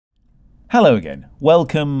Hello again,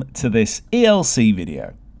 welcome to this ELC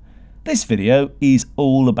video. This video is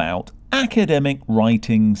all about academic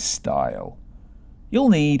writing style. You'll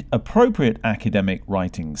need appropriate academic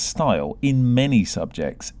writing style in many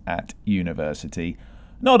subjects at university,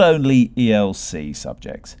 not only ELC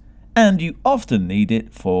subjects, and you often need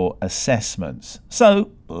it for assessments.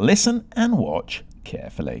 So listen and watch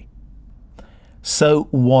carefully. So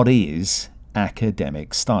what is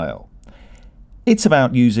academic style? It's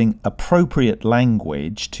about using appropriate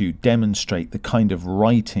language to demonstrate the kind of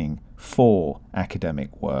writing for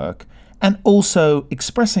academic work and also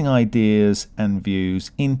expressing ideas and views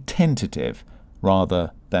in tentative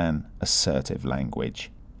rather than assertive language.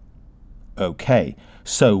 Okay,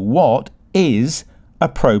 so what is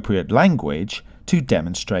appropriate language to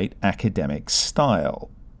demonstrate academic style?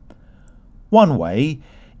 One way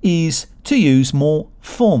is to use more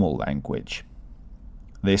formal language.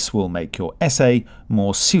 This will make your essay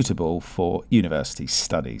more suitable for university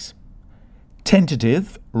studies.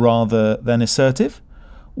 Tentative rather than assertive?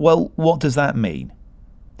 Well, what does that mean?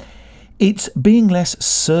 It's being less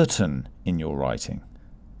certain in your writing.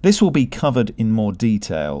 This will be covered in more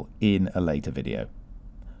detail in a later video.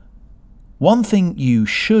 One thing you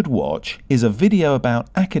should watch is a video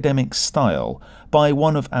about academic style by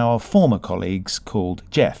one of our former colleagues called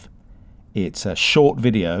Jeff. It's a short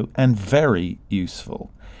video and very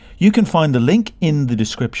useful. You can find the link in the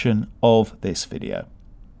description of this video.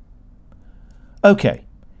 Okay,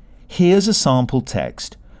 here's a sample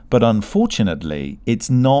text, but unfortunately it's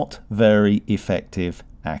not very effective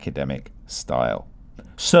academic style.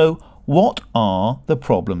 So what are the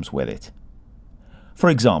problems with it? For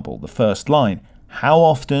example, the first line, how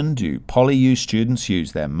often do PolyU students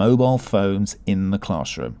use their mobile phones in the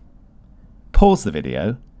classroom? Pause the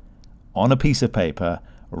video. On a piece of paper,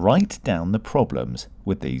 write down the problems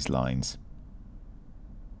with these lines.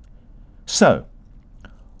 So,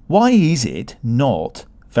 why is it not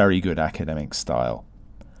very good academic style?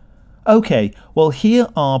 Okay, well here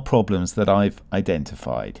are problems that I've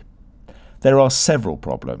identified. There are several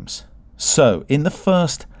problems. So, in the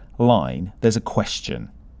first line, there's a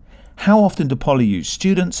question. How often do PolyU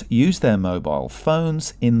students use their mobile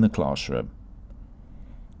phones in the classroom?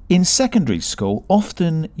 In secondary school,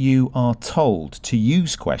 often you are told to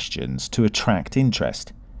use questions to attract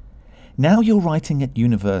interest. Now you're writing at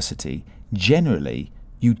university, generally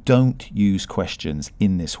you don't use questions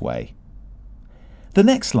in this way. The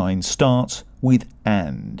next line starts with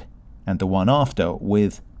and the one after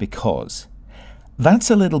with because. That's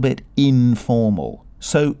a little bit informal,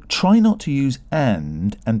 so try not to use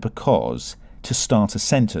and because to start a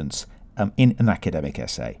sentence in an academic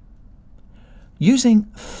essay. Using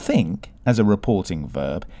think as a reporting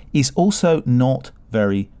verb is also not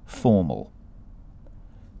very formal.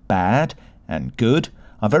 Bad and good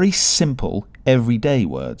are very simple everyday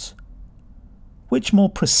words. Which more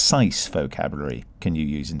precise vocabulary can you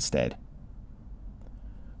use instead?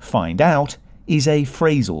 Find out is a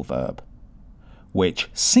phrasal verb. Which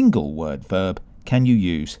single word verb can you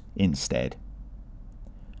use instead?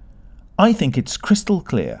 I think it's crystal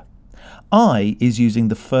clear. I is using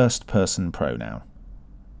the first person pronoun.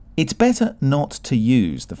 It's better not to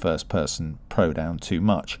use the first person pronoun too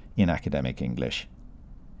much in academic English.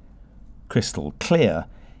 Crystal clear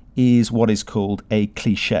is what is called a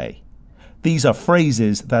cliché. These are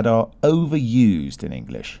phrases that are overused in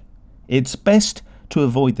English. It's best to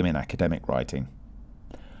avoid them in academic writing.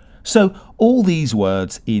 So all these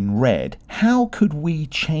words in red, how could we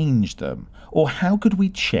change them? Or how could we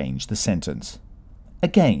change the sentence?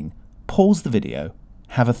 Again, pause the video,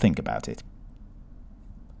 have a think about it.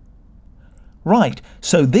 Right,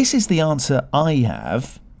 so this is the answer I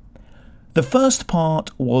have. The first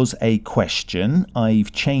part was a question.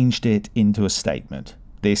 I've changed it into a statement.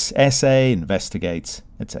 This essay investigates,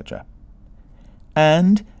 etc.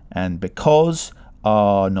 And because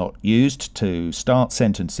are not used to start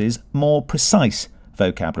sentences. More precise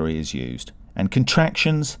vocabulary is used, and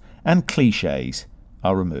contractions and clichés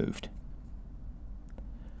are removed.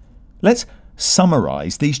 Let's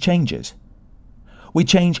summarize these changes. We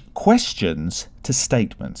change questions to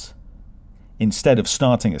statements. Instead of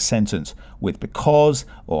starting a sentence with because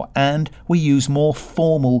or and, we use more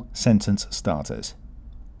formal sentence starters.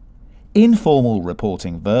 Informal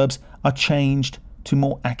reporting verbs are changed to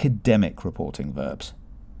more academic reporting verbs.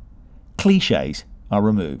 Clichés are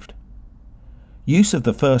removed. Use of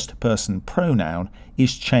the first person pronoun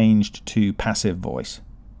is changed to passive voice.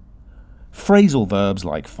 Phrasal verbs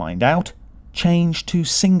like find out change to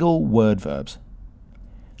single word verbs.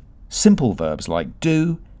 Simple verbs like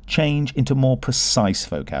do change into more precise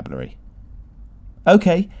vocabulary.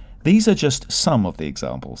 Okay, these are just some of the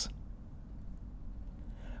examples.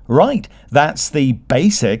 Right, that's the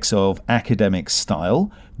basics of academic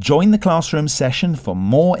style. Join the classroom session for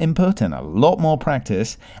more input and a lot more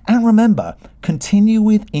practice. And remember, continue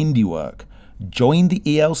with indie work. Join the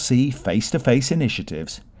ELC face-to-face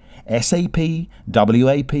initiatives, SAP,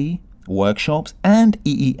 WAP, workshops, and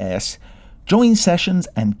EES. Join sessions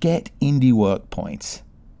and get indie work points.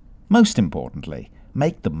 Most importantly,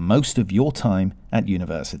 make the most of your time at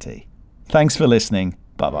university. Thanks for listening.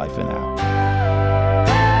 Bye-bye for now.